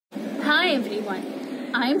everyone,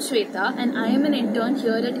 I am Shweta and I am an intern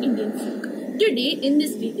here at IndianFolk. Today in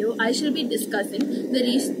this video I shall be discussing the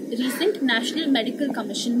recent National Medical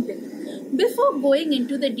Commission Bill. Before going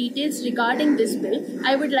into the details regarding this bill,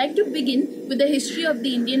 I would like to begin with the history of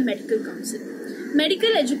the Indian Medical Council.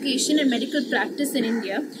 Medical education and medical practice in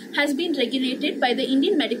India has been regulated by the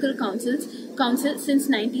Indian Medical Council since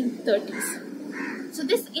 1930s. So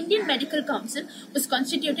this Indian Medical Council was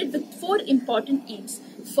constituted with four important aims.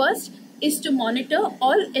 First is to monitor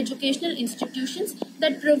all educational institutions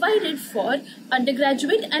that provided for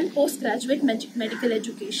undergraduate and postgraduate medical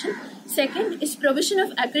education. Second is provision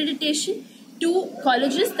of accreditation to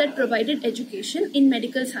colleges that provided education in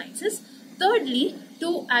medical sciences. Thirdly,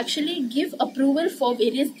 to actually give approval for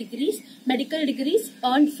various degrees, medical degrees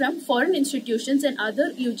earned from foreign institutions and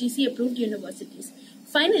other UGC approved universities.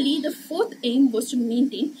 Finally, the fourth aim was to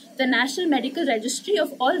maintain the National Medical Registry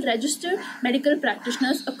of all registered medical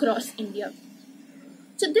practitioners across India.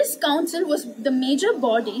 So this council was the major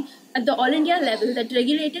body at the All India level that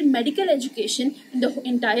regulated medical education in the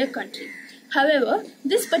entire country. However,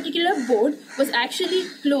 this particular board was actually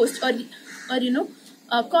closed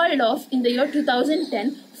called off in the year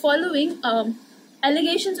 2010 following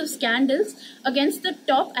allegations of scandals against the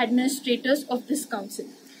top administrators of this council.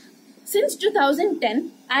 Since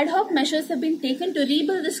 2010, ad hoc measures have been taken to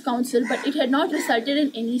rebuild this council, but it had not resulted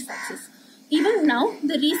in any success. Even now,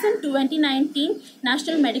 the recent 2019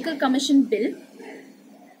 National Medical Commission Bill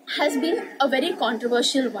has been a very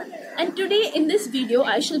controversial one. And today in this video,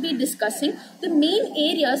 I shall be discussing the main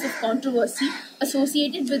areas of controversy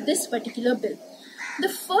associated with this particular bill. The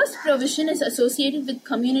first provision is associated with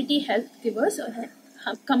community health givers or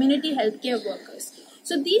community healthcare workers.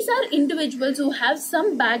 So these are individuals who have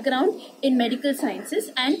some background in medical sciences,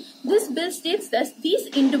 and this bill states that these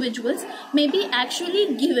individuals may be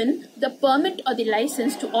actually given the permit or the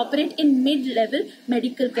license to operate in mid-level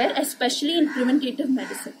medical care, especially in preventative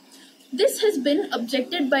medicine. This has been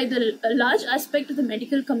objected by the large aspect of the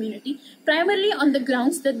medical community, primarily on the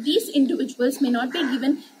grounds that these individuals may not be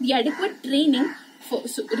given the adequate training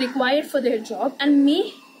required for their job and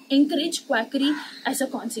may encourage quackery as a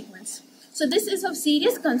consequence. So this is of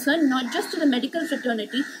serious concern not just to the medical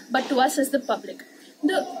fraternity but to us as the public.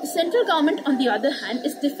 The central government, on the other hand,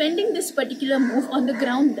 is defending this particular move on the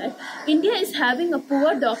ground that India is having a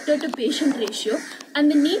poor doctor-to-patient ratio and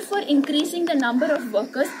the need for increasing the number of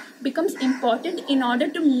workers becomes important in order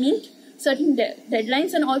to meet certain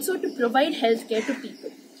deadlines and also to provide healthcare to people.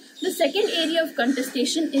 The second area of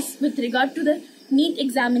contestation is with regard to the NEET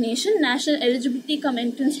examination, National Eligibility Cum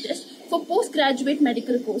Entrance Test, for postgraduate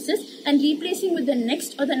medical courses and replacing with the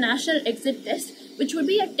NEXT or the National Exit Test, which would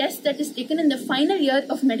be a test that is taken in the final year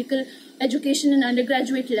of medical education in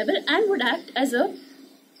undergraduate level and would act as a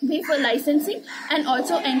way for licensing and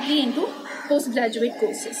also entry into postgraduate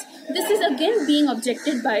courses. This is again being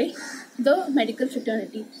objected by the medical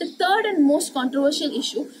fraternity. The third and most controversial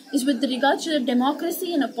issue is with regard to the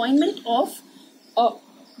democracy and appointment of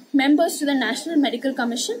members to the National Medical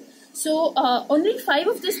Commission. So only 5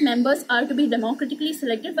 of these members are to be democratically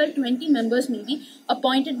selected, while 20 members may be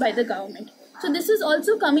appointed by the government. So this is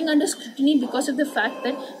also coming under scrutiny because of the fact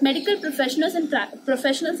that medical professionals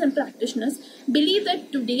and practitioners believe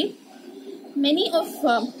that today many of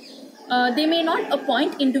they may not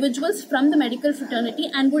appoint individuals from the medical fraternity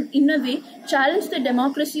and would in a way challenge the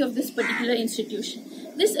democracy of this particular institution.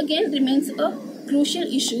 This again remains a crucial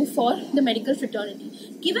issue for the medical fraternity.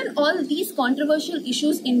 Given all these controversial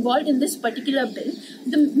issues involved in this particular bill,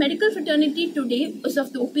 the medical fraternity today is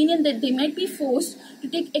of the opinion that they might be forced to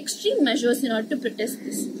take extreme measures in order to protest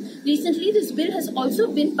this. Recently, this bill has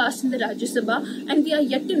also been passed in the Rajya Sabha and we are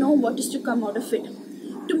yet to know what is to come out of it.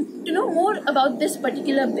 To know more about this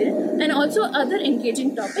particular bill and also other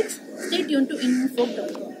engaging topics, stay tuned to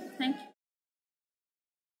IndianFolk.com. Thank you.